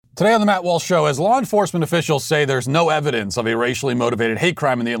Today on the Matt Walsh Show, as law enforcement officials say there's no evidence of a racially motivated hate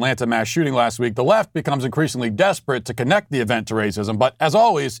crime in the Atlanta mass shooting last week, the left becomes increasingly desperate to connect the event to racism. But as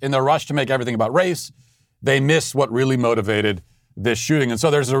always, in their rush to make everything about race, they miss what really motivated this shooting. And so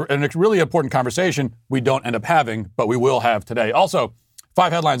there's a really important conversation we don't end up having, but we will have today. Also,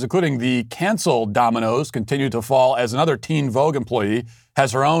 5 headlines, including the cancel dominos, continue to fall as another Teen Vogue employee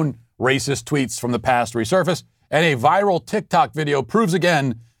has her own racist tweets from the past resurface, and a viral TikTok video proves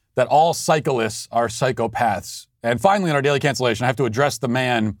again that all cyclists are psychopaths. And finally, in our daily cancellation, I have to address the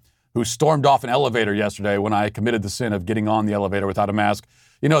man who stormed off an elevator yesterday when I committed the sin of getting on the elevator without a mask.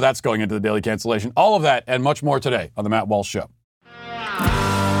 You know that's going into the daily cancellation. All of that and much more today on the Matt Walsh Show.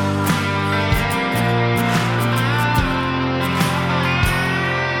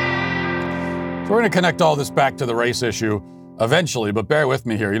 So we're going to connect all this back to the race issue eventually, but bear with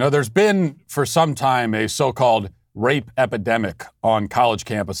me here. You know, there's been for some time a so-called rape epidemic on college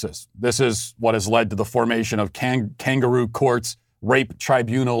campuses. This is what has led to the formation of kangaroo courts, rape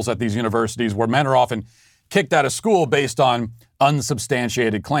tribunals at these universities where men are often kicked out of school based on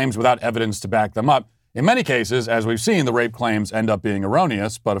unsubstantiated claims without evidence to back them up. In many cases, as we've seen, the rape claims end up being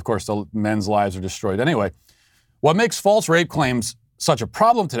erroneous, but of course the men's lives are destroyed anyway. What makes false rape claims such a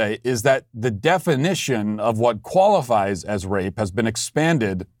problem today is that the definition of what qualifies as rape has been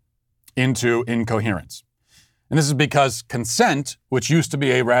expanded into incoherence. And this is because consent, which used to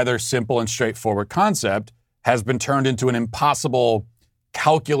be a rather simple and straightforward concept, has been turned into an impossible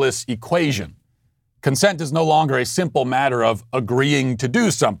calculus equation. Consent is no longer a simple matter of agreeing to do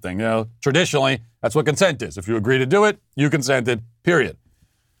something. You know, traditionally, that's what consent is. If you agree to do it, you consented, period.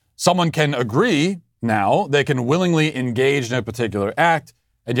 Someone can agree now, they can willingly engage in a particular act,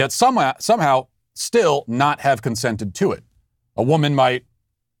 and yet somehow still not have consented to it. A woman might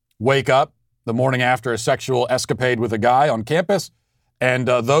wake up the morning after a sexual escapade with a guy on campus, and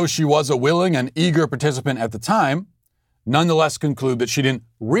though she was a willing and eager participant at the time, nonetheless conclude that she didn't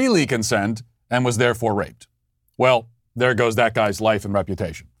really consent and was therefore raped. Well, there goes that guy's life and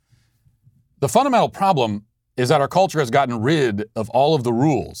reputation. The fundamental problem is that our culture has gotten rid of all of the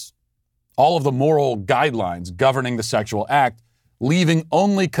rules, all of the moral guidelines governing the sexual act, leaving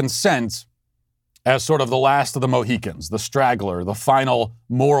only consent as sort of the last of the Mohicans, the straggler, the final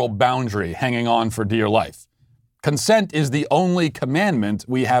moral boundary hanging on for dear life. Consent is the only commandment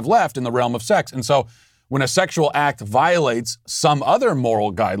we have left in the realm of sex. And so when a sexual act violates some other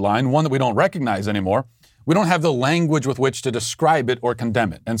moral guideline, one that we don't recognize anymore, we don't have the language with which to describe it or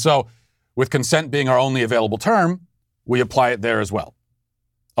condemn it. And so with consent being our only available term, we apply it there as well.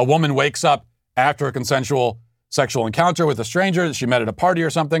 A woman wakes up after a consensual sexual encounter with a stranger that she met at a party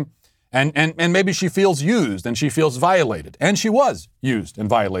or something, and maybe she feels used and she feels violated. And she was used and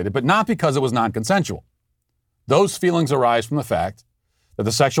violated, but not because it was non-consensual. Those feelings arise from the fact that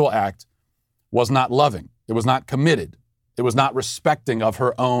the sexual act was not loving. It was not committed. It was not respecting of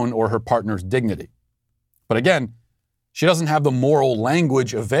her own or her partner's dignity. But again, she doesn't have the moral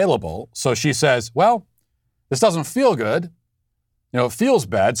language available, so she says, well, this doesn't feel good. You know, it feels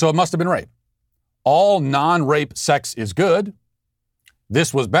bad, so it must have been rape. All non-rape sex is good.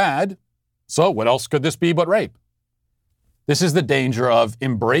 This was bad, so what else could this be but rape? This is the danger of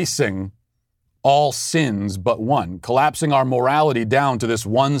embracing all sins but one, collapsing our morality down to this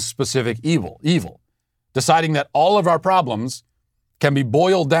one specific evil, deciding that all of our problems can be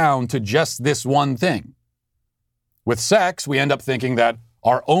boiled down to just this one thing. With sex, we end up thinking that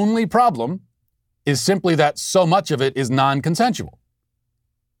our only problem is simply that so much of it is non-consensual,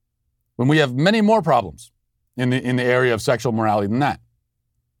 when we have many more problems in the area of sexual morality than that.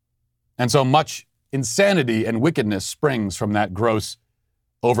 And so much insanity and wickedness springs from that gross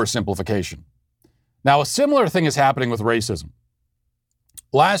oversimplification. Now, a similar thing is happening with racism.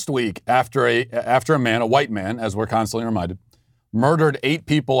 Last week, after a man, a white man, as we're constantly reminded, murdered 8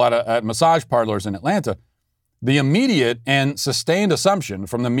 people at massage parlors in Atlanta, the immediate and sustained assumption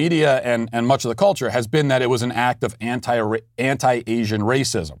from the media and much of the culture has been that it was an act of anti-Asian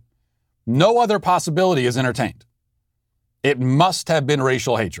racism. No other possibility is entertained. It must have been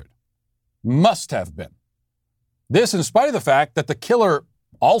racial hatred. Must have been. This in spite of the fact that the killer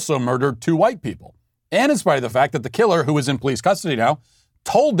also murdered 2 white people. And in spite of the fact that the killer, who is in police custody now,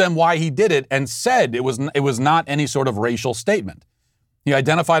 told them why he did it and said it was not any sort of racial statement. He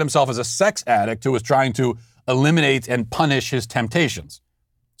identified himself as a sex addict who was trying to eliminate and punish his temptations.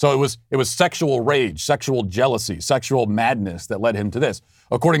 So it was sexual rage, sexual jealousy, sexual madness that led him to this,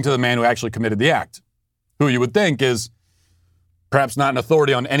 according to the man who actually committed the act, who you would think is perhaps not an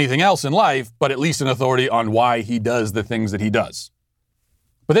authority on anything else in life, but at least an authority on why he does the things that he does.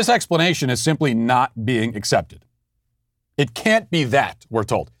 But this explanation is simply not being accepted. It can't be that, we're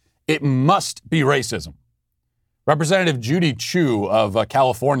told. It must be racism. Representative Judy Chu of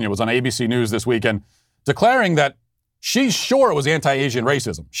California was on ABC News this weekend declaring that she's sure it was anti-Asian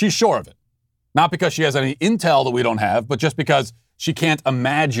racism. She's sure of it. Not because she has any intel that we don't have, but just because she can't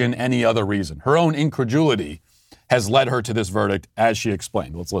imagine any other reason. Her own incredulity has led her to this verdict, as she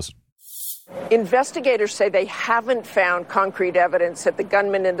explained. Let's listen. Investigators say they haven't found concrete evidence that the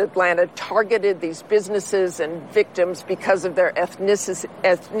gunman in Atlanta targeted these businesses and victims because of their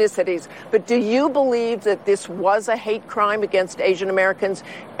ethnicities. But do you believe that this was a hate crime against Asian Americans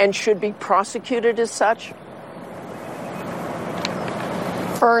and should be prosecuted as such?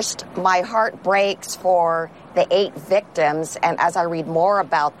 First, my heart breaks for the 8 victims, and as I read more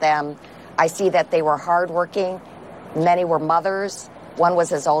about them, I see that they were hardworking. Many were mothers. One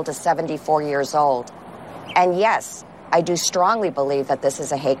was as old as 74 years old. And yes, I do strongly believe that this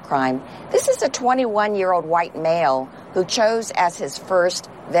is a hate crime. This is a 21-year-old white male who chose as his first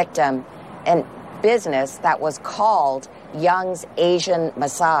victim a business that was called Young's Asian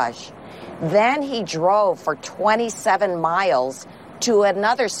Massage. Then he drove for 27 miles to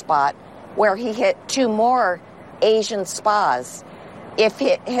another spot where he hit 2 more Asian spas. If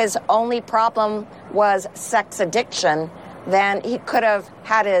his only problem was sex addiction, then he could have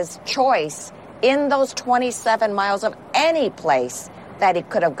had his choice in those 27 miles of any place that he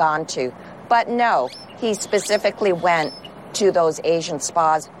could have gone to. But no, he specifically went to those Asian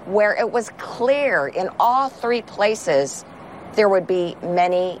spas where it was clear in all 3 places there would be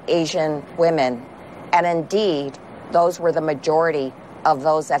many Asian women. And indeed, those were the majority of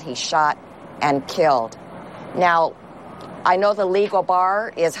those that he shot and killed. Now, I know the legal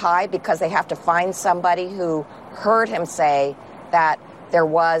bar is high because they have to find somebody who heard him say that there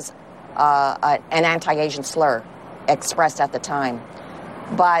was an anti-Asian slur expressed at the time.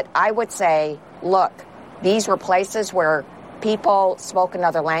 But I would say, look, these were places where people spoke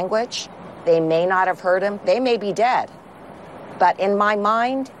another language. They may not have heard him. They may be dead. But in my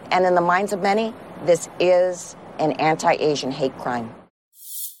mind, and in the minds of many, this is an anti-Asian hate crime.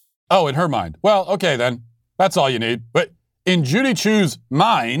 Oh, in her mind. Well, okay then. That's all you need. But in Judy Chu's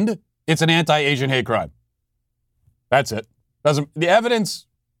mind, it's an anti-Asian hate crime. That's it. The evidence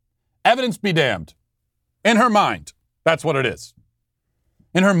be damned. In her mind, that's what it is.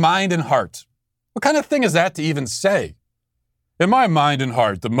 In her mind and heart. What kind of thing is that to even say? In my mind and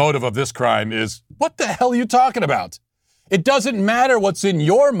heart, the motive of this crime is, what the hell are you talking about? It doesn't matter what's in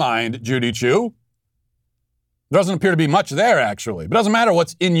your mind, Judy Chu. There doesn't appear to be much there, actually. But it doesn't matter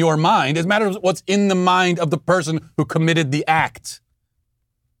what's in your mind. It matters what's in the mind of the person who committed the act.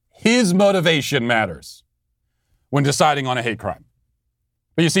 His motivation matters when deciding on a hate crime.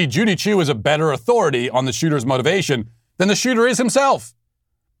 But you see, Judy Chu is a better authority on the shooter's motivation than the shooter is himself.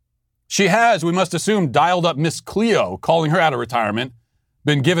 She has, we must assume, dialed up Miss Cleo, calling her out of retirement,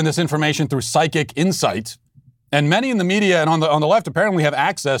 been given this information through psychic insight. And many in the media and on the left apparently have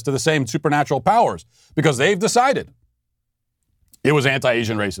access to the same supernatural powers because they've decided it was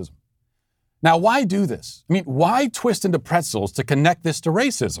anti-Asian racism. Now, why do this? I mean, why twist into pretzels to connect this to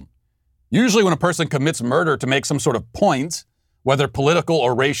racism? Usually when a person commits murder to make some sort of point, whether political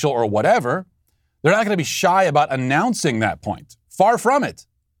or racial or whatever, they're not going to be shy about announcing that point. Far from it.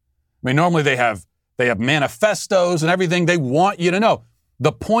 I mean, normally they have manifestos and everything. They want you to know.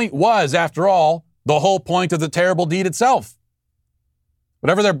 The point was, after all, the whole point of the terrible deed itself.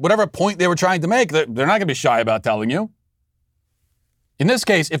 Whatever point they were trying to make, they're not going to be shy about telling you. In this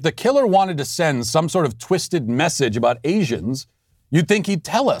case, if the killer wanted to send some sort of twisted message about Asians, you'd think he'd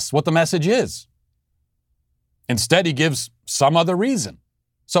tell us what the message is. Instead, he gives some other reason.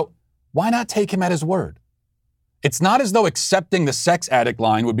 So why not take him at his word? It's not as though accepting the sex addict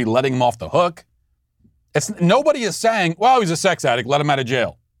line would be letting him off the hook. Nobody is saying, well, he's a sex addict, let him out of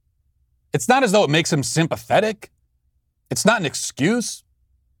jail. It's not as though it makes him sympathetic. It's not an excuse.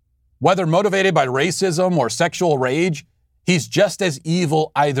 Whether motivated by racism or sexual rage, he's just as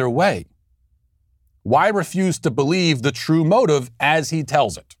evil either way. Why refuse to believe the true motive as he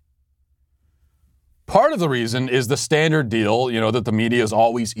tells it? Part of the reason is the standard deal, that the media is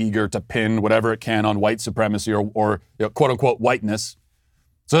always eager to pin whatever it can on white supremacy or quote-unquote whiteness.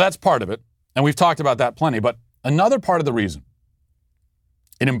 So that's part of it, and we've talked about that plenty. But another part of the reason,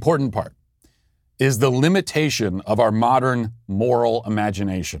 an important part, is the limitation of our modern moral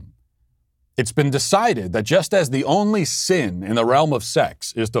imagination. It's been decided that just as the only sin in the realm of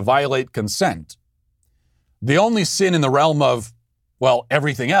sex is to violate consent, the only sin in the realm of,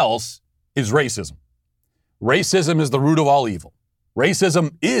 everything else is racism. Racism is the root of all evil.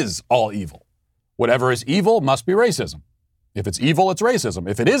 Racism is all evil. Whatever is evil must be racism. If it's evil, it's racism.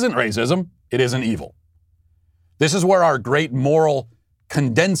 If it isn't racism, it isn't evil. This is where our great moral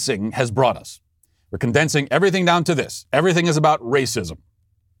condensing has brought us. We're condensing everything down to this. Everything is about racism.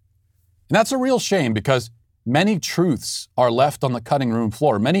 And that's a real shame because many truths are left on the cutting room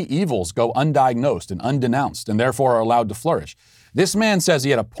floor. Many evils go undiagnosed and undenounced and therefore are allowed to flourish. This man says he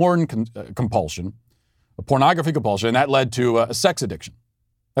had a pornography compulsion, and that led to a sex addiction.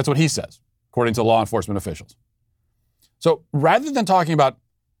 That's what he says, according to law enforcement officials. So rather than talking about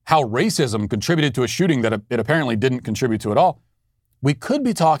how racism contributed to a shooting that it apparently didn't contribute to at all, we could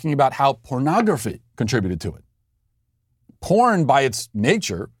be talking about how pornography contributed to it. Porn, by its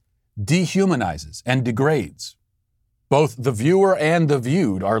nature, dehumanizes and degrades. Both the viewer and the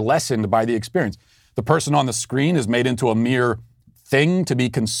viewed are lessened by the experience. The person on the screen is made into a mere thing to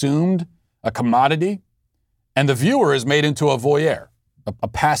be consumed, a commodity, and the viewer is made into a voyeur, a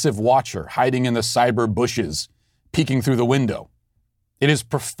passive watcher hiding in the cyber bushes, peeking through the window. It is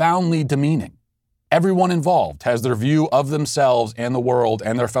profoundly demeaning. Everyone involved has their view of themselves and the world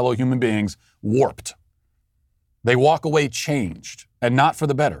and their fellow human beings warped. They walk away changed, and not for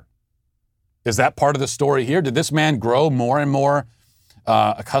the better. Is that part of the story here? Did this man grow more and more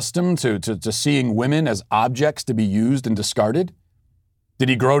accustomed to seeing women as objects to be used and discarded? Did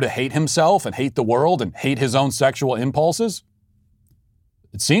he grow to hate himself and hate the world and hate his own sexual impulses?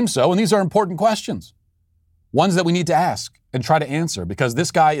 It seems so, and these are important questions. Ones that we need to ask and try to answer, because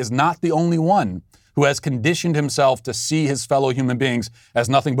this guy is not the only one who has conditioned himself to see his fellow human beings as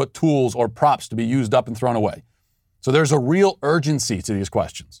nothing but tools or props to be used up and thrown away. So there's a real urgency to these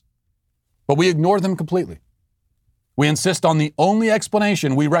questions. But we ignore them completely. We insist on the only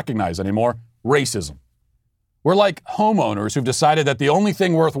explanation we recognize anymore, racism. We're like homeowners who've decided that the only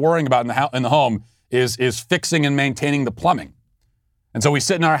thing worth worrying about in the home is fixing and maintaining the plumbing. And so we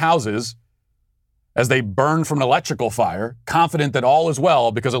sit in our houses as they burn from an electrical fire, confident that all is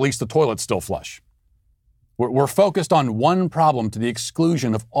well because at least the toilet's still flush. We're focused on one problem to the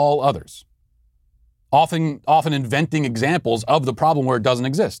exclusion of all others, often inventing examples of the problem where it doesn't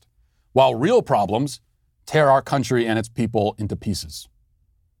exist, while real problems tear our country and its people into pieces.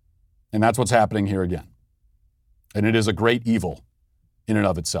 And that's what's happening here again. And it is a great evil in and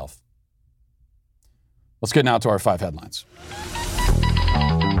of itself. Let's get now to our 5 headlines.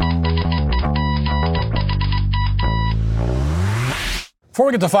 Before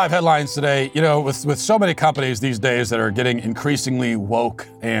we get to 5 headlines today, with so many companies these days that are getting increasingly woke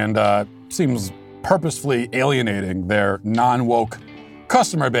and seems purposefully alienating their non-woke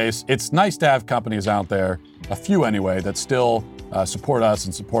customer base, it's nice to have companies out there, a few anyway, that still support us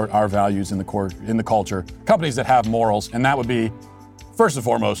and support our values in the culture. Companies that have morals, and that would be, first and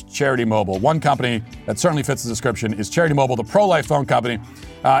foremost, Charity Mobile. One company that certainly fits the description is Charity Mobile, the pro-life phone company.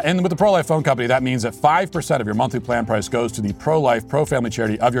 And with the pro-life phone company, that means that 5% of your monthly plan price goes to the pro-life, pro-family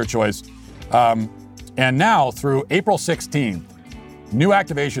charity of your choice. And now, through April 16th, new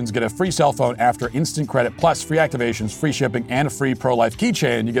activations get a free cell phone after instant credit, plus free activations, free shipping, and a free pro-life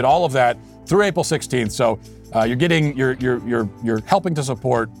keychain. You get all of that through April 16th. So you're helping to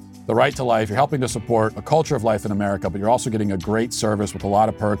support the right to life. You're helping to support a culture of life in America, but you're also getting a great service with a lot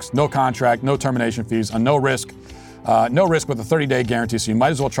of perks. No contract, no termination fees, and no risk. No risk with a 30-day guarantee, so you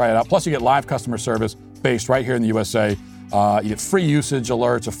might as well try it out. Plus, you get live customer service based right here in the USA. You get free usage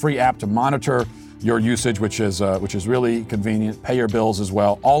alerts, a free app to monitor your usage, which is really convenient. Pay your bills as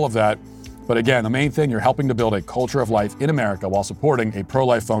well, all of that. But again, the main thing, you're helping to build a culture of life in America while supporting a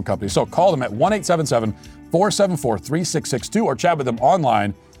pro-life phone company. So call them at 1-877-474-3662 or chat with them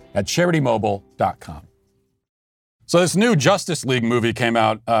online at CharityMobile.com. So this new Justice League movie came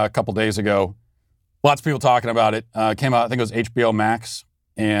out a couple days ago. Lots of people talking about it. Came out, I think it was HBO Max,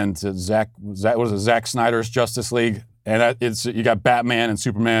 and Zack Snyder's Justice League, and you got Batman and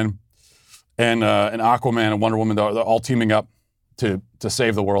Superman, and Aquaman and Wonder Woman. They're all teaming up to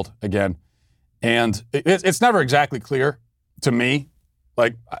save the world again, and it's never exactly clear to me.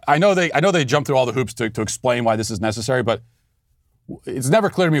 Like I know they jump through all the hoops to explain why this is necessary, but it's never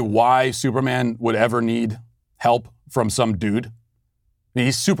clear to me why Superman would ever need help from some dude. I mean,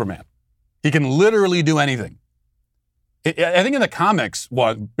 he's Superman. He can literally do anything. I think in the comics,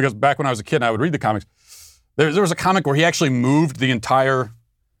 because back when I was a kid and I would read the comics, there was a comic where he actually moved the entire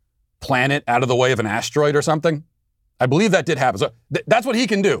planet out of the way of an asteroid or something. I believe that did happen. So that's what he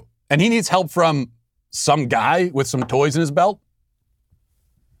can do. And he needs help from some guy with some toys in his belt.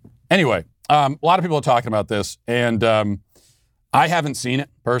 Anyway, a lot of people are talking about this, and I haven't seen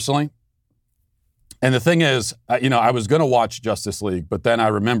it personally. And the thing is, I was going to watch Justice League, but then I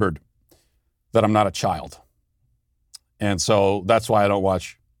remembered that I'm not a child. And so that's why I don't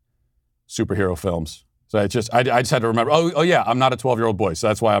watch superhero films. So I just had to remember, oh yeah, I'm not a 12-year-old boy. So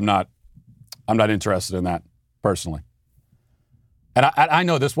that's why I'm not interested in that personally. And I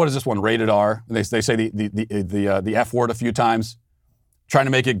know this. What is this one? Rated R. They say the F word a few times, trying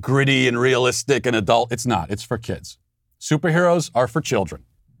to make it gritty and realistic and adult. It's not. It's for kids. Superheroes are for children.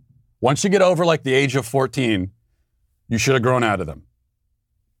 Once you get over like the age of 14, you should have grown out of them.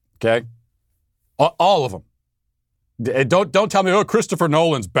 Okay? All of them. Don't tell me, oh, Christopher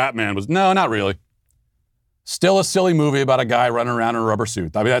Nolan's Batman was... No, not really. Still a silly movie about a guy running around in a rubber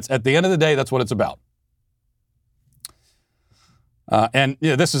suit. I mean, that's at the end of the day, that's what it's about. And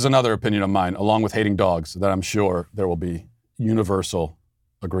yeah, this is another opinion of mine, along with hating dogs, that I'm sure there will be universal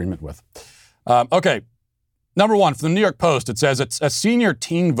agreement with. Okay. Number one, from the New York Post, it says it's a senior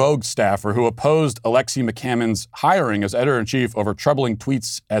Teen Vogue staffer who opposed Alexi McCammon's hiring as editor-in-chief over troubling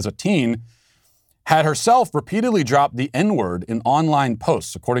tweets as a teen had herself repeatedly dropped the N-word in online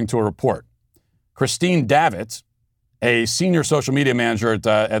posts, according to a report. Christine Davitt, a senior social media manager at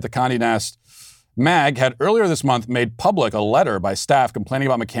the Condé Nast Mag, had earlier this month made public a letter by staff complaining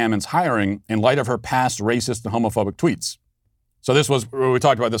about McCammon's hiring in light of her past racist and homophobic tweets. So this was, we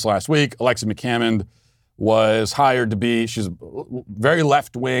talked about this last week. Alexi McCammon was hired to be, she's a very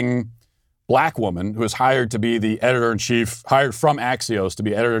left-wing black woman who was hired to be the editor-in-chief, hired from Axios to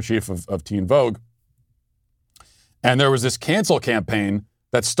be editor-in-chief of Teen Vogue. And there was this cancel campaign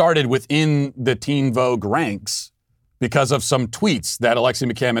that started within the Teen Vogue ranks because of some tweets that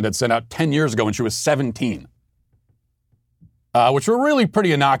Alexi McCammon had sent out 10 years ago when she was 17, which were really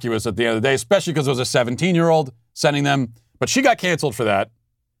pretty innocuous at the end of the day, especially because it was a 17-year-old sending them. But she got canceled for that.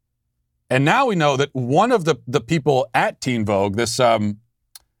 And now we know that one of the people at Teen Vogue, this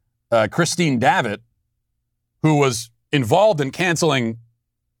Christine Davitt, who was involved in canceling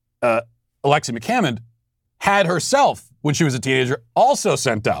Alexi McCammon, had herself, when she was a teenager, also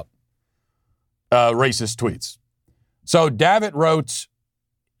sent out racist tweets. So Davitt wrote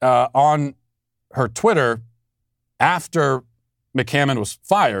on her Twitter after McCammon was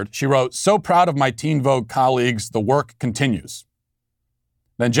fired, she wrote, "So proud of my Teen Vogue colleagues, the work continues."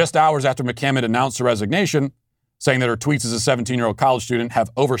 Then just hours after McCammon announced her resignation, saying that her tweets as a 17-year-old college student have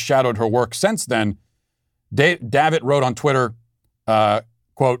overshadowed her work since then, Davitt wrote on Twitter,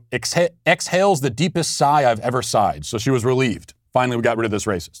 quote, exhales the deepest sigh I've ever sighed. So she was relieved. Finally, we got rid of this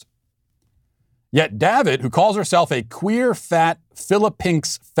racist. Yet Davitt, who calls herself a queer, fat,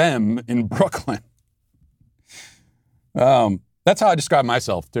 Philippinks femme in Brooklyn. That's how I describe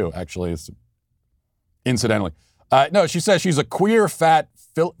myself, too, actually, incidentally. No, she says she's a queer, fat,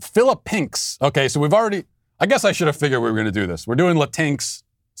 Philippinks. Okay, so we've already, I guess I should have figured we were going to do this. We're doing Latinx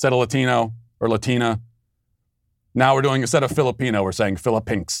instead of Latino or Latina. Now we're doing, instead of Filipino, we're saying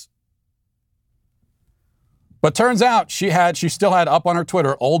Philippinks. But turns out she still had up on her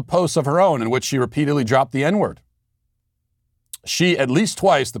Twitter old posts of her own in which she repeatedly dropped the N-word. She, at least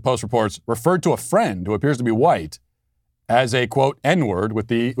twice, the Post reports, referred to a friend who appears to be white as a, quote, N-word with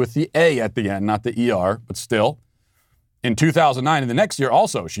the A at the end, not the ER, but still. In 2009, and the next year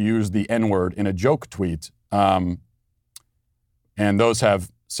also, she used the N-word in a joke tweet. And those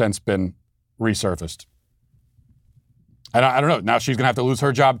have since been resurfaced. And I don't know, now she's going to have to lose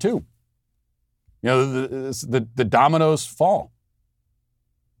her job too. You know, the dominoes fall.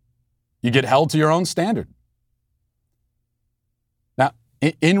 You get held to your own standard. Now,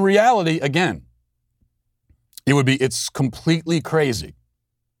 in reality, again, it's completely crazy.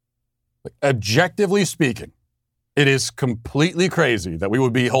 Like, objectively speaking, it is completely crazy that we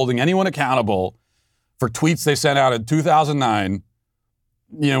would be holding anyone accountable for tweets they sent out in 2009,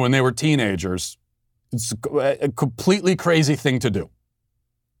 when they were teenagers. It's a completely crazy thing to do.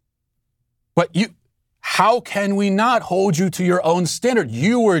 But how can we not hold you to your own standard?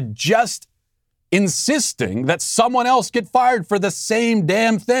 You were just insisting that someone else get fired for the same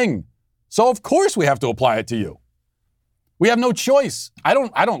damn thing. So of course we have to apply it to you. We have no choice. I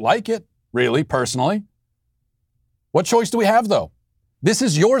don't like it, really, personally. What choice do we have, though? This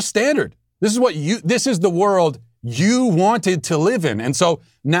is your standard. This is the world you wanted to live in. And so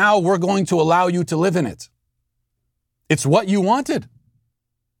now we're going to allow you to live in it. It's what you wanted,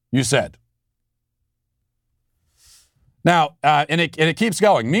 you said. Now, and it keeps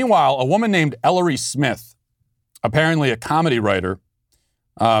going. Meanwhile, a woman named Ellery Smith, apparently a comedy writer,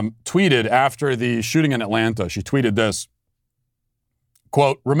 tweeted after the shooting in Atlanta. She tweeted this,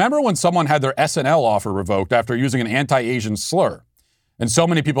 quote, "Remember when someone had their SNL offer revoked after using an anti-Asian slur, and so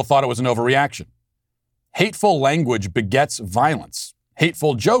many people thought it was an overreaction? Hateful language begets violence.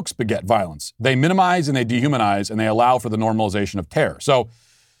 Hateful jokes beget violence. They minimize and they dehumanize and they allow for the normalization of terror." So,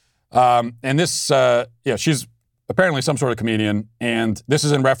 and this, she's apparently some sort of comedian, and this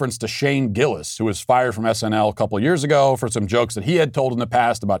is in reference to Shane Gillis, who was fired from SNL a couple of years ago for some jokes that he had told in the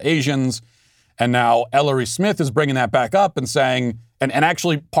past about Asians. And now Ellery Smith is bringing that back up and saying, and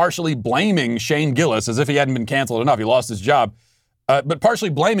actually partially blaming Shane Gillis as if he hadn't been canceled enough. He lost his job, but partially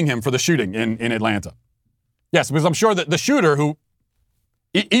blaming him for the shooting in Atlanta. Yes, because I'm sure that the shooter who,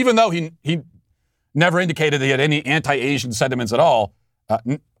 even though he never indicated that he had any anti-Asian sentiments at all,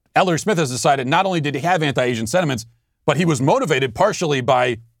 Ellery Smith has decided not only did he have anti-Asian sentiments, but he was motivated partially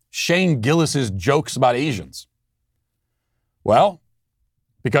by Shane Gillis's jokes about Asians. Well,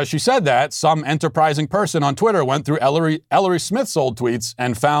 because she said that, some enterprising person on Twitter went through Ellery Smith's old tweets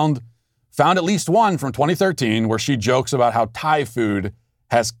and found at least one from 2013 where she jokes about how Thai food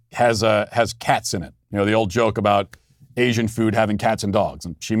has cats in it. You know, the old joke about Asian food having cats and dogs.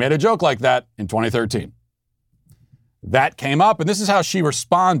 And she made a joke like that in 2013. That came up, and this is how she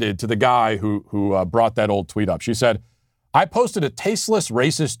responded to the guy who brought that old tweet up. She said, "I posted a tasteless,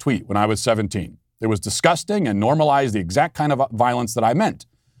 racist tweet when I was 17. It was disgusting and normalized the exact kind of violence that I meant.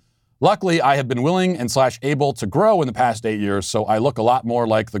 Luckily, I have been willing and /able to grow in the past 8 years, so I look a lot more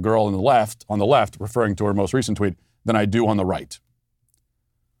like the girl on the left, referring to her most recent tweet, than I do on the right."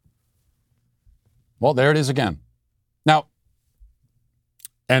 Well, there it is again. Now,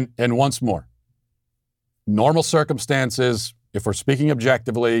 and once more, normal circumstances, if we're speaking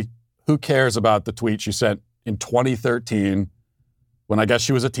objectively, who cares about the tweet she sent in 2013 when I guess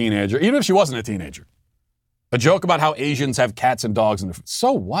she was a teenager, even if she wasn't a teenager? A joke about how Asians have cats and dogs in their food.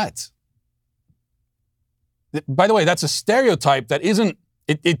 So what? By the way, that's a stereotype that we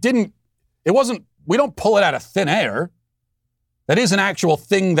don't pull it out of thin air. That is an actual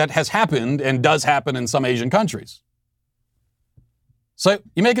thing that has happened and does happen in some Asian countries. So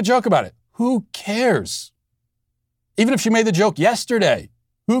you make a joke about it. Who cares? Even if she made the joke yesterday,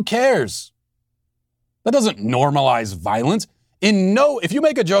 who cares? That doesn't normalize violence. If you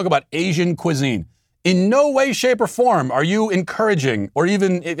make a joke about Asian cuisine, in no way, shape, or form are you encouraging or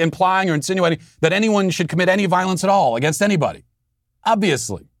even implying or insinuating that anyone should commit any violence at all against anybody.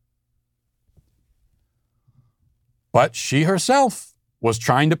 Obviously. But she herself was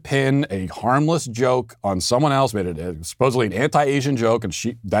trying to pin a harmless joke on someone else, made it supposedly an anti-Asian joke, and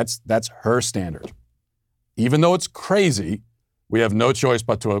that's her standard. Even though it's crazy, we have no choice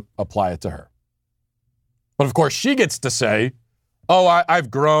but to apply it to her. But of course, she gets to say, "Oh, I've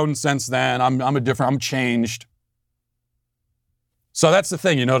grown since then. I'm changed." So that's the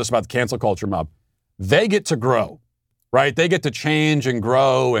thing you notice about the cancel culture mob. They get to grow, right? They get to change and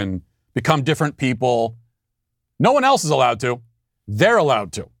grow and become different people. No one else is allowed to. They're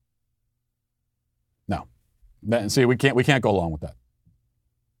allowed to. No. See, we can't go along with that.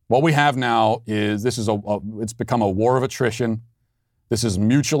 What we have now is it's become a war of attrition. This is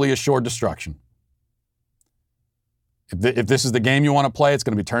mutually assured destruction. If this is the game you want to play, it's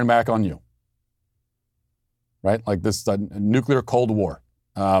going to be turned back on you. Right? Like this a nuclear Cold War.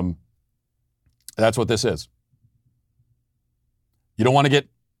 That's what this is. You don't want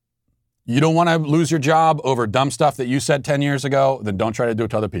to lose your job over dumb stuff that you said 10 years ago, then don't try to do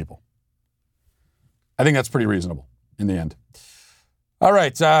it to other people. I think that's pretty reasonable in the end. All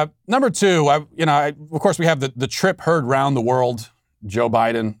right, number two, of course we have the trip heard round the world, Joe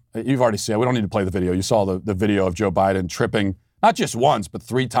Biden. You've already seen it. We don't need to play the video. You saw the video of Joe Biden tripping, not just once, but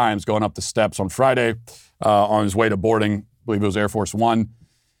 3 times going up the steps on Friday on his way to boarding. I believe it was Air Force One.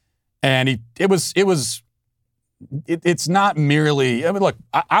 And it's not merely, look,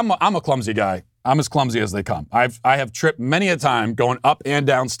 I'm a clumsy guy. I'm as clumsy as they come. I have tripped many a time going up and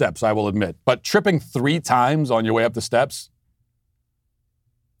down steps, I will admit. But tripping 3 times on your way up the steps,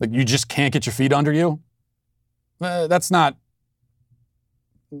 like you just can't get your feet under you, that's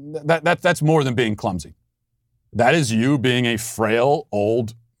more than being clumsy. That is you being a frail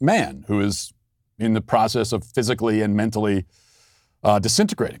old man who is in the process of physically and mentally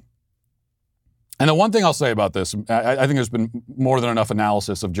disintegrating. And the one thing I'll say about this, I think there's been more than enough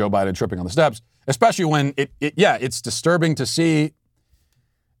analysis of Joe Biden tripping on the steps, especially when it's disturbing to see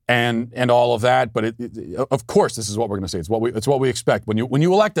and all of that. But of course, this is what we're going to see. It's what we expect. When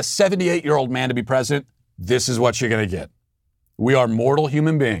you elect a 78-year-old man to be president, this is what you're going to get. We are mortal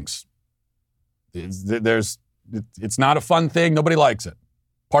human beings. It's not a fun thing. Nobody likes it.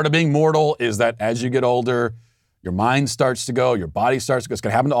 Part of being mortal is that as you get older, your mind starts to go, your body starts to go. It's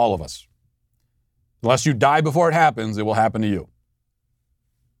going to happen to all of us. Unless you die before it happens, it will happen to you.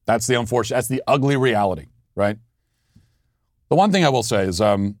 That's the ugly reality, right? The one thing I will say is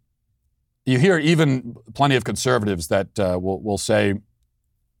you hear even plenty of conservatives that will say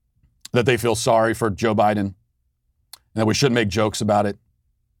that they feel sorry for Joe Biden and that we shouldn't make jokes about it.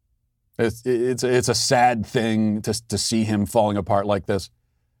 It's a sad thing to see him falling apart like this.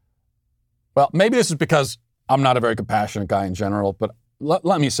 Well, maybe this is because I'm not a very compassionate guy in general, but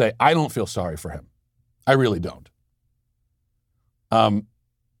let me say, I don't feel sorry for him. I really don't.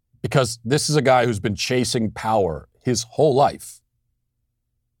 Because this is a guy who's been chasing power his whole life.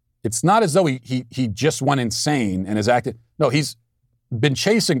 It's not as though he just went insane and is acting. No, he's been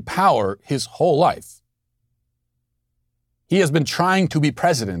chasing power his whole life. He has been trying to be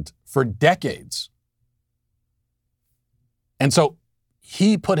president for decades. And so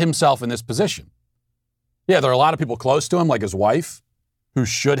he put himself in this position. Yeah, there are a lot of people close to him, like his wife, who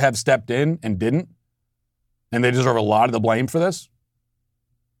should have stepped in and didn't. And they deserve a lot of the blame for this.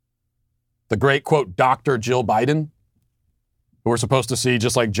 The great, quote, Dr. Jill Biden, who we're supposed to see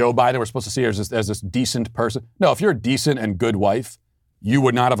just like Joe Biden, we're supposed to see her as this decent person. No, if you're a decent and good wife, you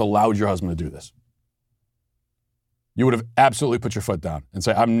would not have allowed your husband to do this. You would have absolutely put your foot down and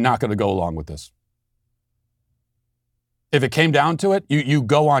say, I'm not going to go along with this. If it came down to it, you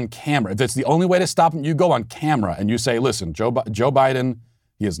go on camera. If it's the only way to stop him, you go on camera and you say, listen, Joe Biden,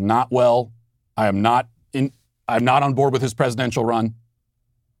 he is not well. I'm not on board with his presidential run.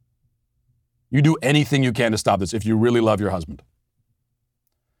 You do anything you can to stop this if you really love your husband.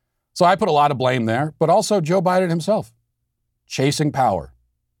 So I put a lot of blame there, but also Joe Biden himself. Chasing power.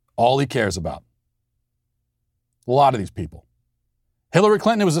 All he cares about. A lot of these people. Hillary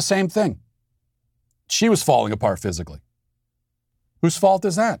Clinton, it was the same thing. She was falling apart physically. Whose fault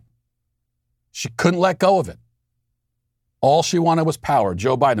is that? She couldn't let go of it. All she wanted was power.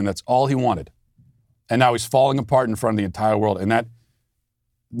 Joe Biden, that's all he wanted. And now he's falling apart in front of the entire world. And that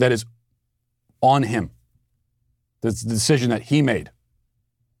is on him. That's the decision that he made.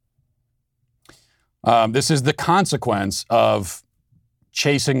 This is the consequence of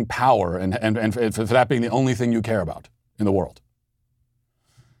chasing power and for that being the only thing you care about in the world.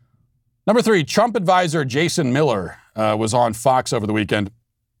 Number 3, Trump advisor Jason Miller was on Fox over the weekend,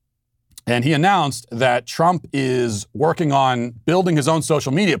 and he announced that Trump is working on building his own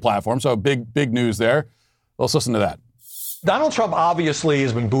social media platform. So big news there. Let's listen to that. Donald Trump obviously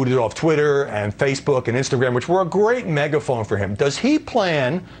has been booted off Twitter and Facebook and Instagram, which were a great megaphone for him. Does he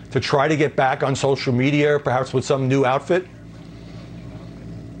plan to try to get back on social media, perhaps with some new outfit?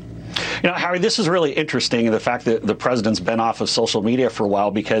 You know, Harry, this is really interesting, the fact that the president's been off of social media for a while,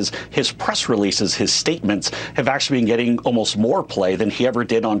 because his press releases, his statements have actually been getting almost more play than he ever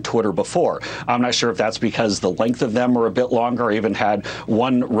did on Twitter before. I'm not sure if that's because the length of them are a bit longer. I even had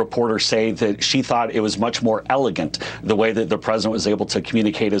one reporter say that she thought it was much more elegant, the way that the president was able to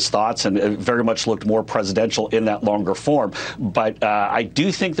communicate his thoughts, and it very much looked more presidential in that longer form. But I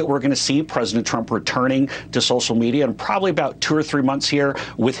do think that we're going to see President Trump returning to social media in probably about 2 or 3 months here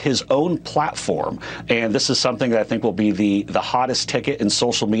with his own platform. And this is something that I think will be the hottest ticket in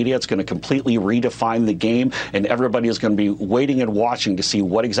social media. It's going to completely redefine the game, and everybody is going to be waiting and watching to see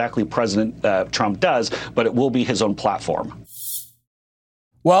what exactly President Trump does, but it will be his own platform.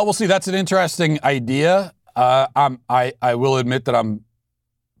 Well, we'll see. That's an interesting idea. I will admit that of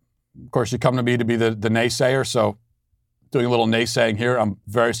course, you come to me to be the naysayer, so doing a little naysaying here, I'm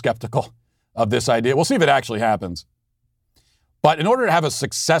very skeptical of this idea. We'll see if it actually happens. But in order to have a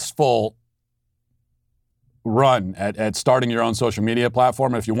successful run at starting your own social media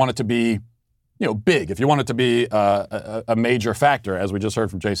platform, if you want it to be, big, if you want it to be a major factor, as we just heard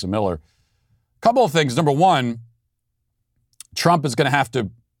from Jason Miller, a couple of things. Number one, Trump is going to have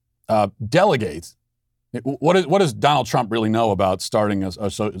to delegate. What does Donald Trump really know about starting a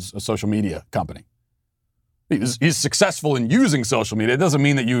social media company? He's successful in using social media. It doesn't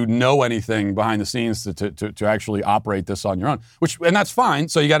mean that you know anything behind the scenes to actually operate this on your own, and that's fine.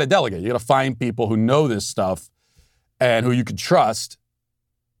 So you got to delegate. You got to find people who know this stuff and who you can trust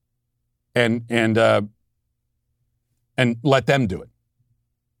and let them do it.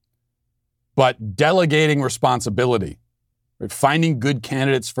 But delegating responsibility, right? Finding good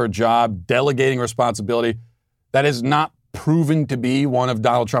candidates for a job, delegating responsibility, that is not proven to be one of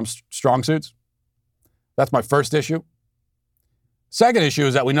Donald Trump's strong suits. That's my first issue. Second issue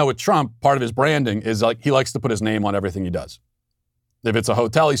is that we know with Trump, part of his branding is he likes to put his name on everything he does. If it's a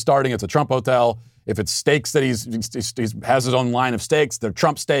hotel he's starting, it's a Trump hotel. If it's steaks that he has his own line of steaks, they're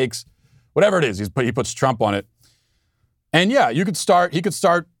Trump steaks. Whatever it is, he puts Trump on it. And yeah, he could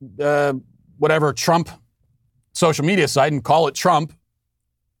start whatever Trump social media site and call it Trump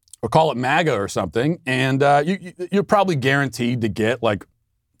or call it MAGA or something. And you're probably guaranteed to get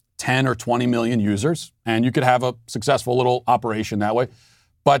 10 or 20 million users, and you could have a successful little operation that way.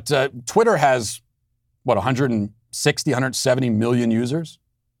 But Twitter has, 160, 170 million users?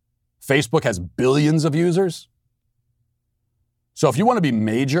 Facebook has billions of users. So if you want to be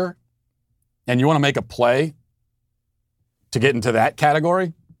major and you want to make a play to get into that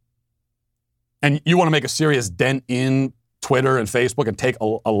category, and you want to make a serious dent in Twitter and Facebook and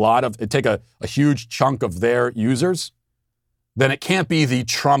take a huge chunk of their users, then it can't be the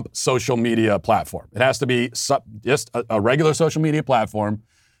Trump social media platform. It has to be just a regular social media platform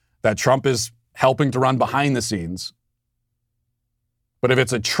that Trump is helping to run behind the scenes. But if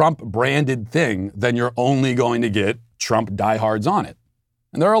it's a Trump-branded thing, then you're only going to get Trump diehards on it.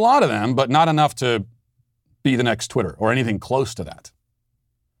 And there are a lot of them, but not enough to be the next Twitter or anything close to that.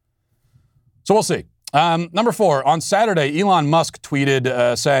 So we'll see. Number 4, on Saturday, Elon Musk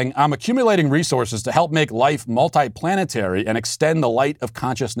tweeted saying, "I'm accumulating resources to help make life multiplanetary and extend the light of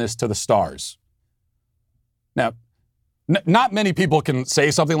consciousness to the stars." Now, not many people can say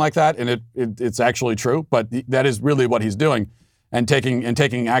something like that, and it's actually true, but that is really what he's doing and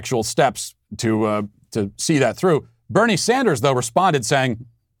taking actual steps to see that through. Bernie Sanders, though, responded saying,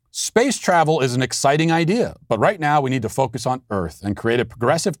 "Space travel is an exciting idea, but right now we need to focus on Earth and create a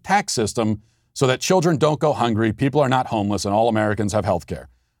progressive tax system so that children don't go hungry, people are not homeless, and all Americans have health care.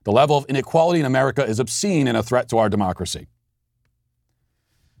 The level of inequality in America is obscene and a threat to our democracy."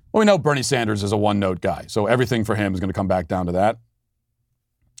 Well, we know Bernie Sanders is a one-note guy, so everything for him is going to come back down to that.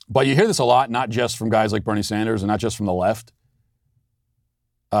 But you hear this a lot, not just from guys like Bernie Sanders and not just from the left.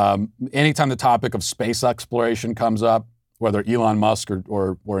 Anytime the topic of space exploration comes up, whether Elon Musk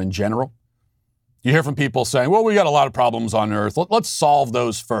or in general, you hear from people saying, well, we got a lot of problems on Earth. Let's solve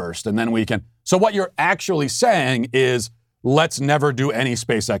those first, and then we can. So what you're actually saying is, let's never do any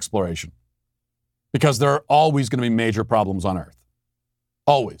space exploration, because there are always going to be major problems on Earth.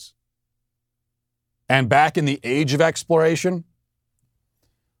 Always. And back in the age of exploration,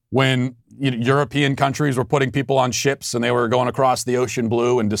 when European countries were putting people on ships and they were going across the ocean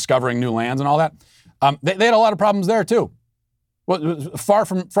blue and discovering new lands and all that, they had a lot of problems there too. Well, far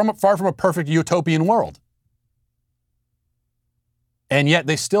from a perfect utopian world. And yet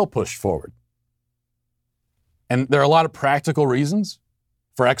they still pushed forward. And there are a lot of practical reasons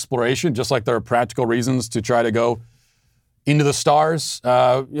for exploration, just like there are practical reasons to try to go into the stars.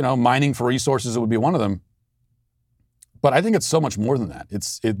 Mining for resources would be one of them. But I think it's so much more than that.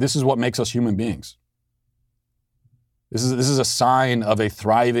 This is what makes us human beings. This is a sign of a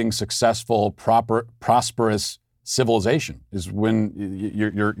thriving, successful, prosperous civilization. Is when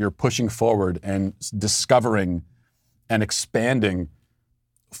you're pushing forward and discovering and expanding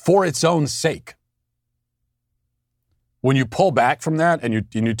for its own sake. When you pull back from that and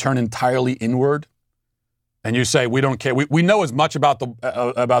you turn entirely inward, and you say we don't care, we know as much about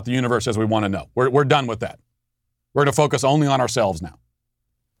the universe as we want to know. We're done with that. We're going to focus only on ourselves now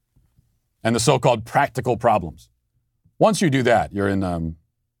and the so-called practical problems. Once you do that, you're in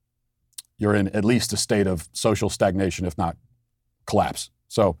at least a state of social stagnation, if not collapse.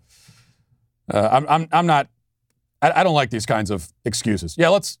 So I don't like these kinds of excuses. Yeah,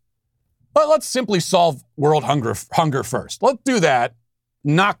 let's simply solve world hunger first. Let's do that,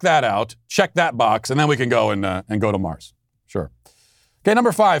 knock that out, check that box, and then we can go and go to Mars. Sure. Okay,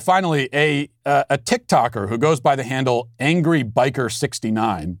 number 5, finally, a TikToker who goes by the handle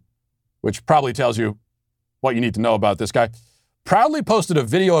AngryBiker69, which probably tells you what you need to know about this guy, proudly posted a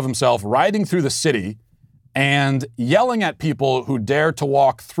video of himself riding through the city and yelling at people who dare to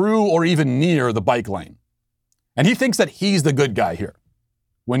walk through or even near the bike lane. And he thinks that he's the good guy here.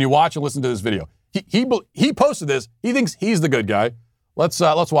 When you watch and listen to this video, he posted this. He thinks he's the good guy. Let's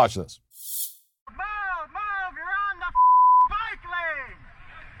watch this. Move, you're on the bike lane.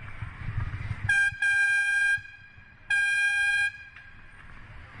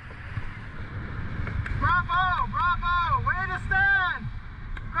 Bravo, way to stand.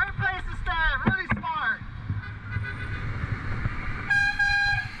 Great place to stand, really smart.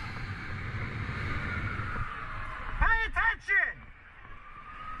 Pay attention.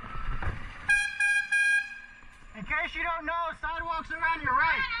 In case you don't know, sidewalks are on your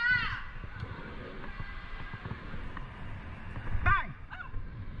right. Bang!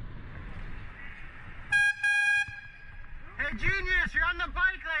 Hey, genius, you're on the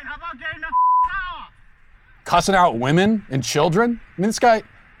bike lane. How about getting the off? Cussing out women and children? I mean, this guy,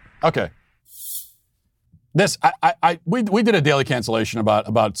 okay. We did a daily cancellation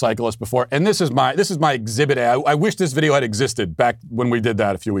about cyclists before, and this is my exhibit A. I wish this video had existed back when we did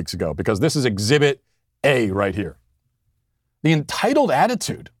that a few weeks ago, because this is exhibit A right here. The entitled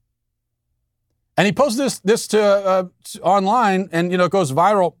attitude. And he posted this to online, and it goes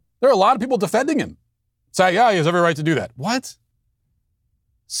viral. There are a lot of people defending him. Say, yeah, he has every right to do that. What?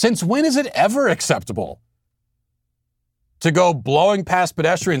 Since when is it ever acceptable to go blowing past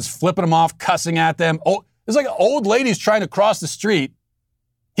pedestrians, flipping them off, cussing at them? Oh, it's like old ladies trying to cross the street.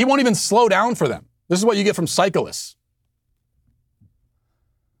 He won't even slow down for them. This is what you get from cyclists.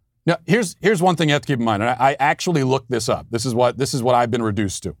 Now, here's one thing you have to keep in mind, and I actually looked this up. This is what I've been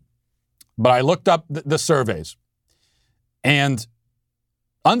reduced to. But I looked up the surveys, and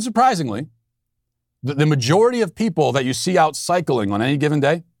unsurprisingly, the majority of people that you see out cycling on any given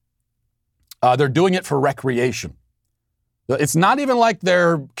day, they're doing it for recreation. It's not even like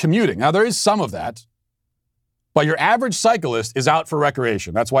they're commuting. Now, there is some of that, but your average cyclist is out for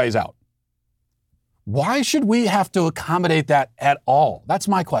recreation. That's why he's out. Why should we have to accommodate that at all? That's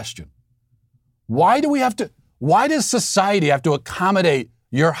my question. Why does society have to accommodate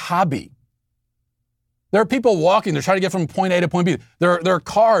your hobby? There are people walking, they're trying to get from point A to point B. There are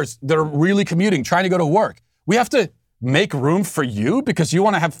cars that are really commuting, trying to go to work. We have to make room for you because you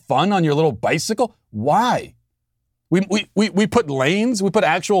want to have fun on your little bicycle? Why? We put lanes, we put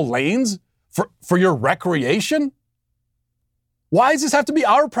actual lanes for your recreation? Why does this have to be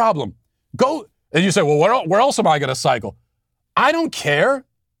our problem? Go, and you say, well, where else am I going to cycle? I don't care.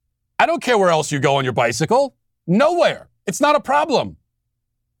 I don't care where else you go on your bicycle. Nowhere. It's not a problem.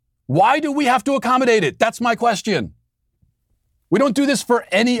 Why do we have to accommodate it? That's my question. We don't do this for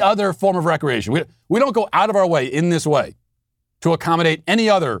any other form of recreation. We don't go out of our way in this way to accommodate any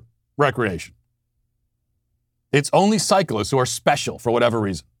other recreation. It's only cyclists who are special for whatever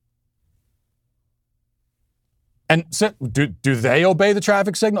reason. And so, do they obey the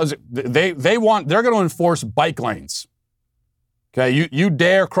traffic signals? They're going to enforce bike lanes. Okay, you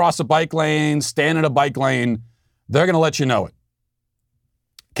dare cross a bike lane, stand in a bike lane, they're going to let you know it.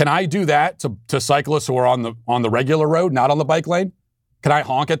 Can I do that to cyclists who are on the regular road, not on the bike lane? Can I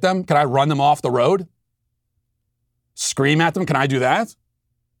honk at them? Can I run them off the road? Scream at them? Can I do that?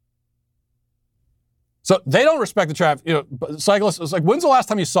 So they don't respect the traffic. Cyclists, it's like, when's the last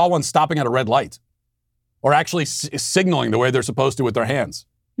time you saw one stopping at a red light? Or actually signaling the way they're supposed to with their hands?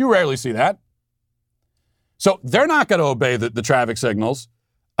 You rarely see that. So they're not going to obey the traffic signals.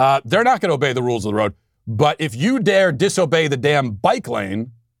 They're not going to obey the rules of the road. But if you dare disobey the damn bike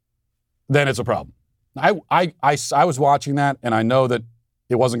lane, then it's a problem. I was watching that, and I know that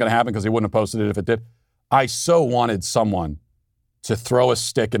it wasn't going to happen because he wouldn't have posted it if it did. I so wanted someone to throw a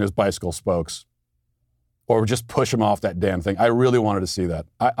stick in his bicycle spokes or just push him off that damn thing. I really wanted to see that.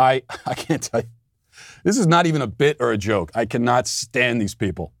 I can't tell you. This is not even a bit or a joke. I cannot stand these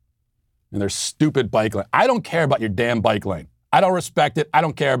people and their stupid bike lane. I don't care about your damn bike lane. I don't respect it. I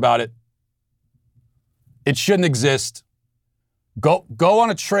don't care about it. It shouldn't exist. Go on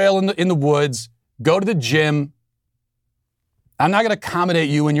a trail in the woods. Go to the gym. I'm not going to accommodate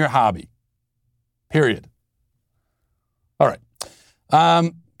you in your hobby. Period. All right.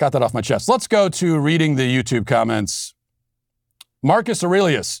 Got that off my chest. Let's go to reading the YouTube comments. Marcus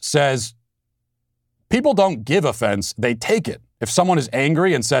Aurelius says, people don't give offense, they take it. If someone is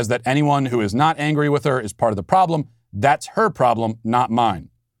angry and says that anyone who is not angry with her is part of the problem, that's her problem, not mine.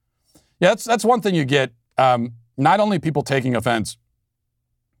 Yeah, that's one thing you get. Not only people taking offense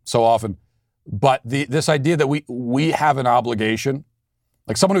so often, but this idea that we have an obligation.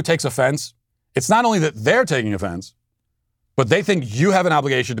 Like someone who takes offense, it's not only that they're taking offense, but they think you have an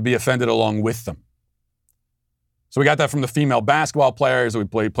obligation to be offended along with them. So we got that from the female basketball players. We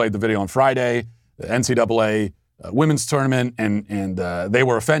played the video on Friday, the NCAA women's tournament, and they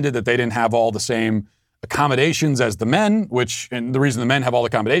were offended that they didn't have all the same accommodations as the men, and the reason the men have all the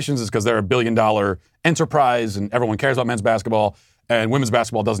accommodations is because they're $1 billion enterprise and everyone cares about men's basketball, and women's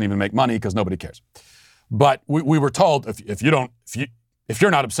basketball doesn't even make money because nobody cares. But we were told if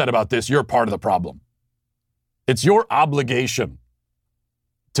you're not upset about this, you're part of the problem. It's your obligation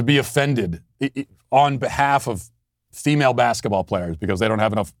to be offended on behalf of female basketball players because they don't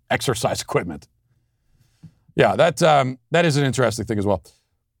have enough exercise equipment. Yeah, that is an interesting thing as well.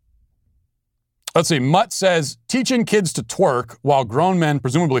 Let's see. Mutt says, teaching kids to twerk while grown men,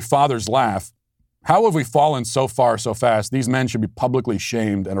 presumably fathers, laugh. How have we fallen so far so fast? These men should be publicly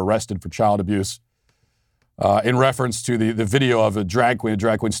shamed and arrested for child abuse. In reference to the video of a drag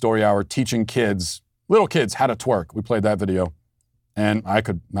queen story hour, teaching little kids how to twerk. We played that video. And I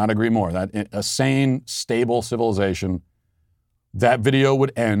could not agree more. That in a sane, stable civilization, that video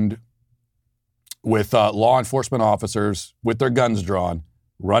would end with law enforcement officers with their guns drawn,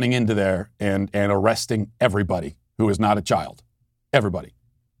 running into there and arresting everybody who is not a child. Everybody.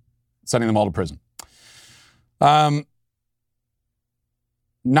 Sending them all to prison. Not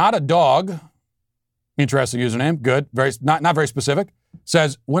a dog. Interesting username. Good. Not very specific.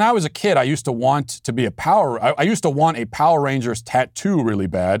 Says, when I was a kid, I used to want a Power Rangers tattoo really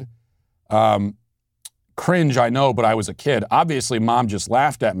bad. Cringe, I know, but I was a kid. Obviously, mom just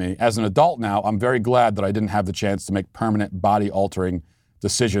laughed at me. As an adult now, I'm very glad that I didn't have the chance to make permanent body-altering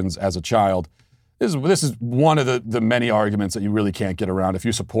decisions as a child. This is one of the many arguments that you really can't get around. If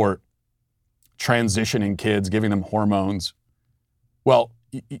you support transitioning kids, giving them hormones, well,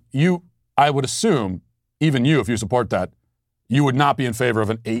 I would assume, even you, if you support that, you would not be in favor of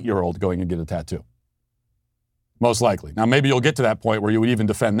an 8-year-old going and get a tattoo. Most likely. Now, maybe you'll get to that point where you would even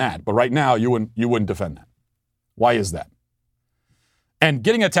defend that, but right now you wouldn't defend that. Why is that? And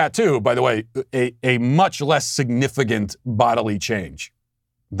getting a tattoo, by the way, a much less significant bodily change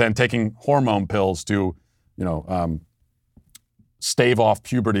than taking hormone pills to, stave off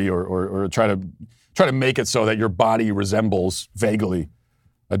puberty or try to make it so that your body resembles vaguely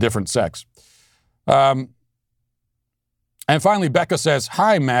a different sex. And finally, Becca says,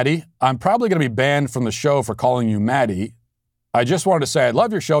 "Hi, Maddie. I'm probably going to be banned from the show for calling you Maddie. I just wanted to say I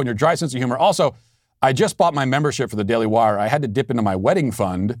love your show and your dry sense of humor. Also, I just bought my membership for the Daily Wire. I had to dip into my wedding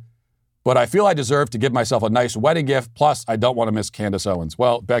fund, but I feel I deserve to give myself a nice wedding gift. Plus, I don't want to miss Candace Owens."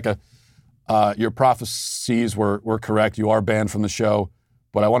 Well, Becca, your prophecies were correct. You are banned from the show,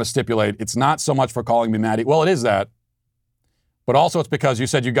 but I want to stipulate it's not so much for calling me Maddie. Well, it is that, but also it's because you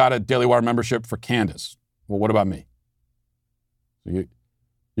said you got a Daily Wire membership for Candace. Well, what about me? So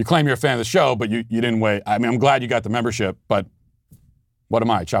you claim you're a fan of the show, but you didn't wait. I mean, I'm glad you got the membership, but what am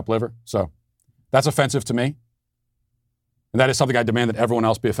I, chopped liver? So that's offensive to me. And that is something I demand that everyone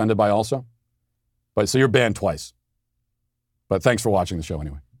else be offended by also. But so you're banned twice. But thanks for watching the show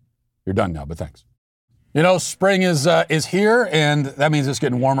anyway. You're done now, but thanks. Spring is here, and that means it's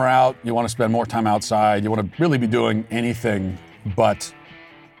getting warmer out. You want to spend more time outside. You want to really be doing anything but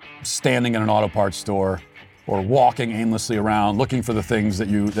standing in an auto parts store or walking aimlessly around looking for the things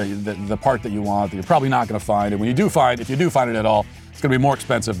the part that you want that you're probably not going to find. And if you do find it at all, it's going to be more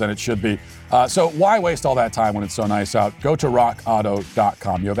expensive than it should be. So why waste all that time when it's so nice out? Go to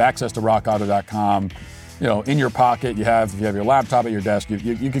rockauto.com. You have access to rockauto.com. In your pocket, if you have your laptop at your desk,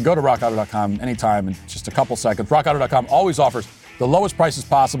 you can go to rockauto.com anytime in just a couple seconds. Rockauto.com always offers the lowest prices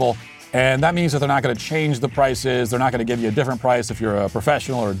possible, and that means that they're not going to change the prices. They're not going to give you a different price if you're a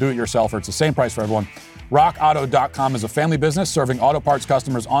professional or a do-it-yourselfer. It's the same price for everyone. RockAuto.com is a family business serving auto parts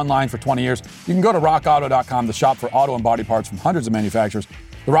customers online for 20 years. You can go to rockauto.com to shop for auto and body parts from hundreds of manufacturers.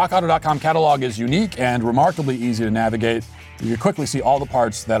 The RockAuto.com catalog is unique and remarkably easy to navigate. You can quickly see all the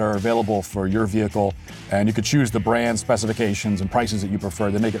parts that are available for your vehicle, and you can choose the brand, specifications, and prices that you prefer.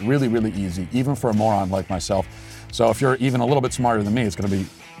 They make it really, really easy, even for a moron like myself. So if you're even a little bit smarter than me, it's going to be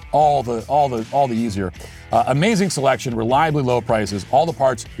all the easier. Amazing selection, reliably low prices, all the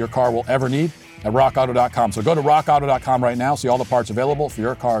parts your car will ever need at rockauto.com. So go to rockauto.com right now, see all the parts available for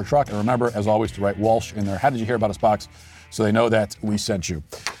your car or truck, and remember, as always, to write Walsh in there. How did you hear about us box? So they know that we sent you.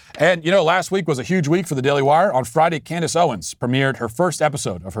 And, last week was a huge week for the Daily Wire. On Friday, Candace Owens premiered her first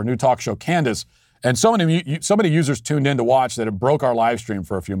episode of her new talk show, Candace. And so many users tuned in to watch that it broke our live stream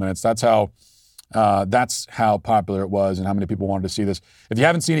for a few minutes. That's how popular it was and how many people wanted to see this. If you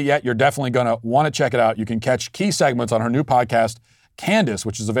haven't seen it yet, you're definitely going to want to check it out. You can catch key segments on her new podcast, Candace,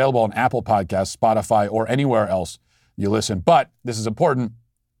 which is available on Apple Podcasts, Spotify, or anywhere else you listen. But this is important.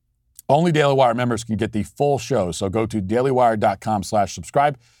 Only Daily Wire members can get the full show. So go to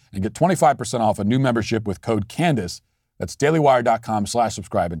dailywire.com/subscribe and get 25% off a new membership with code Candace. That's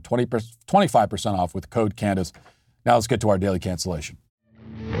dailywire.com/subscribe and 25% off with code Candace. Now let's get to our daily cancellation.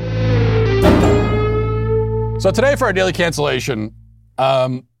 So today for our daily cancellation,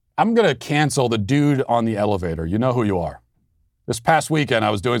 I'm going to cancel the dude on the elevator. You know who you are. This past weekend, I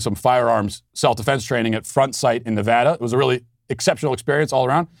was doing some firearms self-defense training at Front Sight in Nevada. It was a really exceptional experience all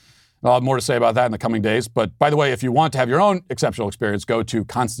around. I'll have more to say about that in the coming days. But by the way, if you want to have your own exceptional experience, go to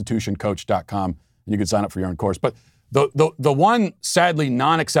constitutioncoach.com and you can sign up for your own course. But the one sadly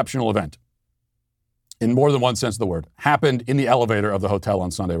non-exceptional event, in more than one sense of the word, happened in the elevator of the hotel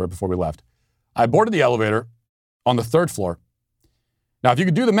on Sunday right before we left. I boarded the elevator on the 3rd floor. Now, if you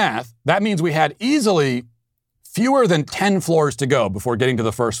could do the math, that means we had easily fewer than 10 floors to go before getting to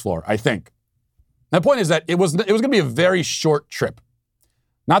the 1st floor, I think. The point is that it was going to be a very short trip.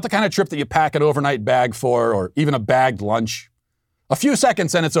 Not the kind of trip that you pack an overnight bag for or even a bagged lunch. A few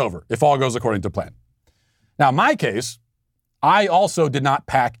seconds and it's over, if all goes according to plan. Now, in my case, I also did not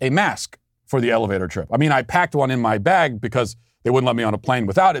pack a mask for the elevator trip. I mean, I packed one in my bag because they wouldn't let me on a plane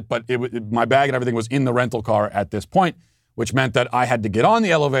without it, but my bag and everything was in the rental car at this point, which meant that I had to get on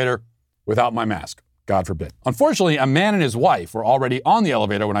the elevator without my mask. God forbid. Unfortunately, a man and his wife were already on the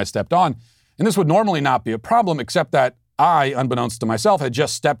elevator when I stepped on, and this would normally not be a problem, except that I, unbeknownst to myself, had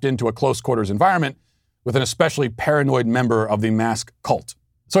just stepped into a close quarters environment with an especially paranoid member of the mask cult.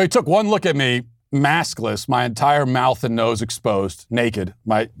 So he took one look at me, maskless, my entire mouth and nose exposed, naked,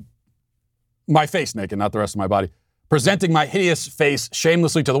 my face naked, not the rest of my body, presenting my hideous face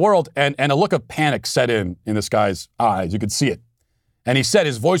shamelessly to the world, and a look of panic set in this guy's eyes. You could see it. And he said,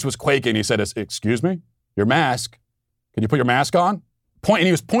 his voice was quaking. He said, "Excuse me? Your mask? Can you put your mask on?" And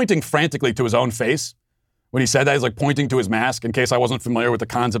he was pointing frantically to his own face. When he said that, he's like pointing to his mask in case I wasn't familiar with the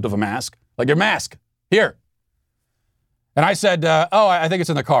concept of a mask. Like, "Your mask, here." And I said, I think it's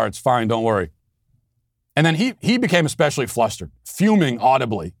in the car. It's fine, don't worry. And then he became especially flustered, fuming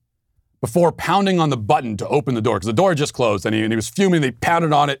audibly, before pounding on the button to open the door, because the door had just closed, and he was fuming. They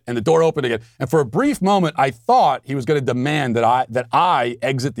pounded on it, and the door opened again. And for a brief moment, I thought he was going to demand that I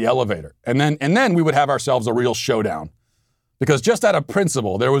exit the elevator, and then we would have ourselves a real showdown. Because just out of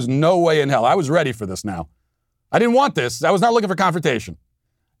principle, there was no way in hell. I was ready for this now. I didn't want this. I was not looking for confrontation.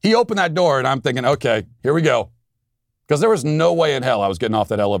 He opened that door, and I'm thinking, okay, here we go. Because there was no way in hell I was getting off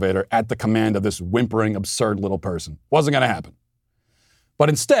that elevator at the command of this whimpering, absurd little person. Wasn't going to happen. But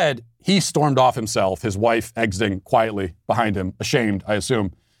instead, he stormed off himself, his wife exiting quietly behind him, ashamed, I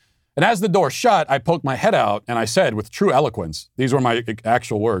assume. And as the door shut, I poked my head out, and I said with true eloquence, these were my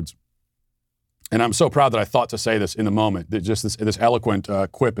actual words. And I'm so proud that I thought to say this in the moment, just this eloquent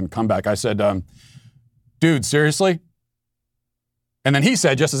quip and comeback. I said, "Dude, seriously?" And then he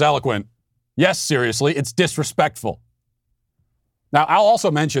said, just as eloquent, "Yes, seriously, it's disrespectful." Now, I'll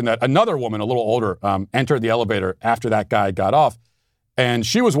also mention that another woman, a little older, entered the elevator after that guy got off, and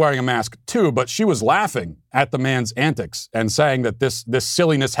she was wearing a mask too, but she was laughing at the man's antics and saying that this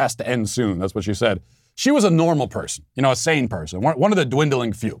silliness has to end soon. That's what she said. She was a normal person, a sane person, one of the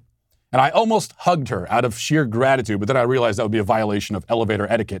dwindling few. And I almost hugged her out of sheer gratitude, but then I realized that would be a violation of elevator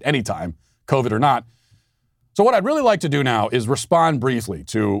etiquette anytime, COVID or not. So what I'd really like to do now is respond briefly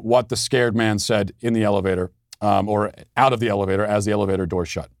to what the scared man said in the elevator, or out of the elevator as the elevator door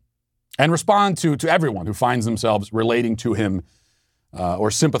shut. And respond to everyone who finds themselves relating to him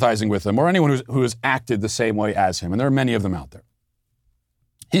or sympathizing with him, or anyone who has acted the same way as him. And there are many of them out there.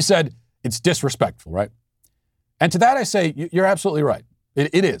 He said, it's disrespectful, right? And to that I say, you're absolutely right.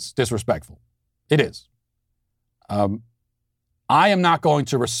 It is disrespectful. It is. I am not going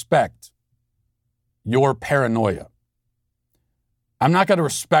to respect your paranoia. I'm not going to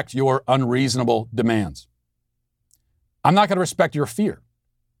respect your unreasonable demands. I'm not going to respect your fear.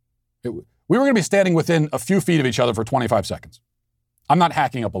 We were going to be standing within a few feet of each other for 25 seconds. I'm not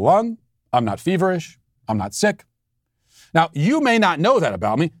hacking up a lung. I'm not feverish. I'm not sick. Now, you may not know that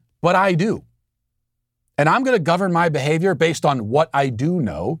about me, but I do. And I'm going to govern my behavior based on what I do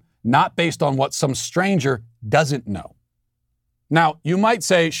know, not based on what some stranger doesn't know. Now, you might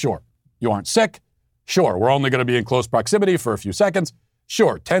say, sure, you aren't sick. Sure, we're only going to be in close proximity for a few seconds.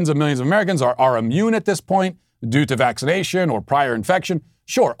 Sure, tens of millions of Americans are immune at this point due to vaccination or prior infection.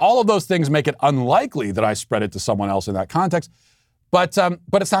 Sure, all of those things make it unlikely that I spread it to someone else in that context. But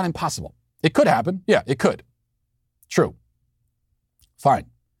it's not impossible. It could happen. Yeah, it could. True. Fine.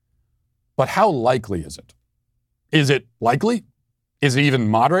 But how likely is it? Is it likely? Is it even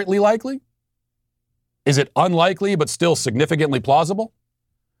moderately likely? Is it unlikely but still significantly plausible?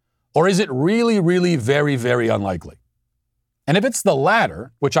 Or is it really, really very, very unlikely? And if it's the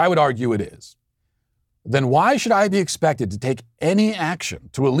latter, which I would argue it is, then why should I be expected to take any action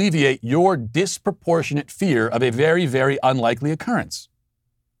to alleviate your disproportionate fear of a very, very unlikely occurrence?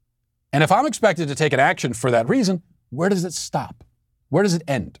 And if I'm expected to take an action for that reason, where does it stop? Where does it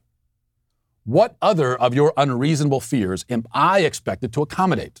end? What other of your unreasonable fears am I expected to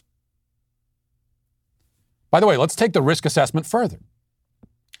accommodate? By the way, let's take the risk assessment further.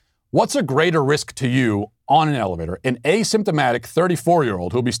 What's a greater risk to you on an elevator? An asymptomatic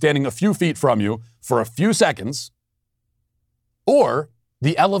 34-year-old who'll be standing a few feet from you for a few seconds, or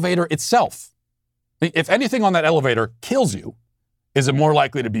the elevator itself? If anything on that elevator kills you, is it more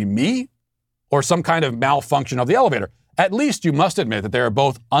likely to be me or some kind of malfunction of the elevator? At least you must admit that they are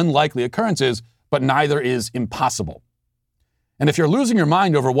both unlikely occurrences, but neither is impossible. And if you're losing your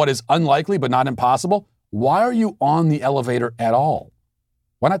mind over what is unlikely but not impossible, why are you on the elevator at all?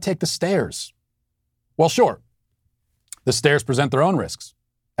 Why not take the stairs? Well, sure, the stairs present their own risks,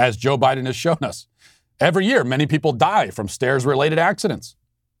 as Joe Biden has shown us. Every year, many people die from stairs-related accidents.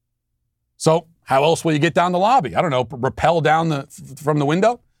 So how else will you get down the lobby? I don't know, rappel down from the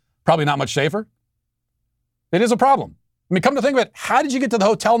window? Probably not much safer. It is a problem. I mean, come to think of it, how did you get to the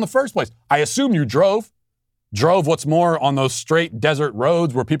hotel in the first place? I assume you drove. Drove, what's more, on those straight desert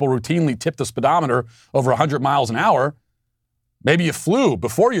roads where people routinely tip the speedometer over 100 miles an hour. Maybe you flew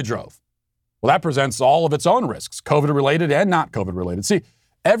before you drove. Well, that presents all of its own risks, COVID-related and not COVID-related. See,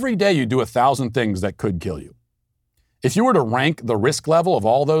 every day you do 1,000 things that could kill you. If you were to rank the risk level of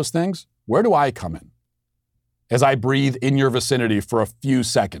all those things, where do I come in? As I breathe in your vicinity for a few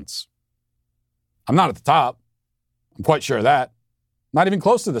seconds. I'm not at the top. I'm quite sure of that. Not even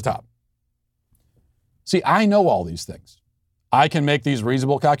close to the top. See, I know all these things. I can make these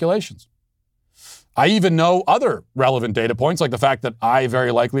reasonable calculations. I even know other relevant data points, like the fact that I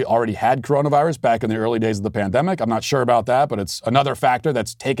very likely already had coronavirus back in the early days of the pandemic. I'm not sure about that, but it's another factor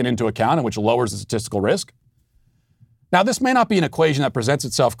that's taken into account and which lowers the statistical risk. Now, this may not be an equation that presents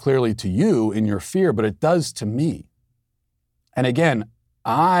itself clearly to you in your fear, but it does to me. And again,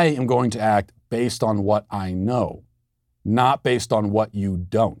 I am going to act based on what I know, not based on what you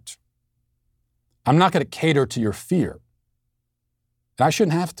don't. I'm not going to cater to your fear. And I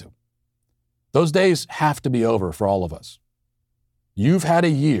shouldn't have to. Those days have to be over for all of us. You've had a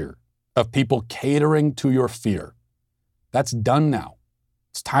year of people catering to your fear. That's done now.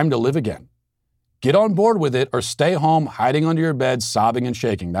 It's time to live again. Get on board with it or stay home hiding under your bed, sobbing and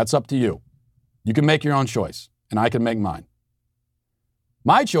shaking. That's up to you. You can make your own choice, and I can make mine.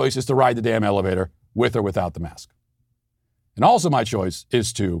 My choice is to ride the damn elevator with or without the mask. And also my choice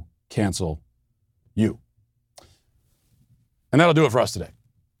is to cancel you. And that'll do it for us today.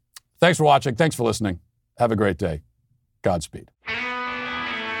 Thanks for watching. Thanks for listening. Have a great day. Godspeed.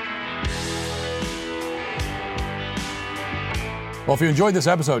 Well, if you enjoyed this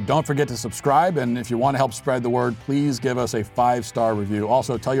episode, don't forget to subscribe. And if you want to help spread the word, please give us a 5-star review.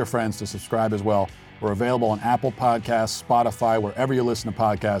 Also, tell your friends to subscribe as well. We're available on Apple Podcasts, Spotify, wherever you listen to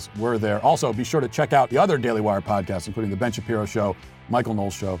podcasts. We're there. Also, be sure to check out the other Daily Wire podcasts, including The Ben Shapiro Show, Michael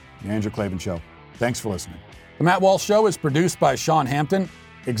Knowles Show, The Andrew Klavan Show. Thanks for listening. The Matt Walsh Show is produced by Sean Hampton,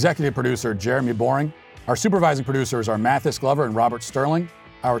 executive producer Jeremy Boring. Our supervising producers are Mathis Glover and Robert Sterling.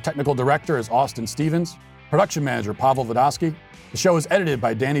 Our technical director is Austin Stevens. Production manager Pavel Vodosky. The show is edited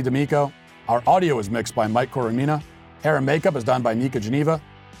by Danny D'Amico. Our audio is mixed by Mike Coromina. Hair and makeup is done by Nika Geneva.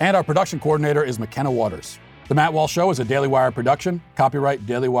 And our production coordinator is McKenna Waters. The Matt Walsh Show is a Daily Wire production. Copyright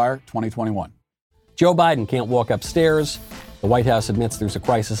Daily Wire 2021. Joe Biden can't walk upstairs. The White House admits there's a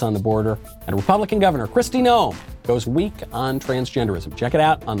crisis on the border. And Republican Governor Kristi Noem goes weak on transgenderism. Check it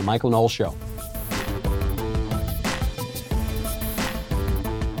out on The Michael Knowles Show.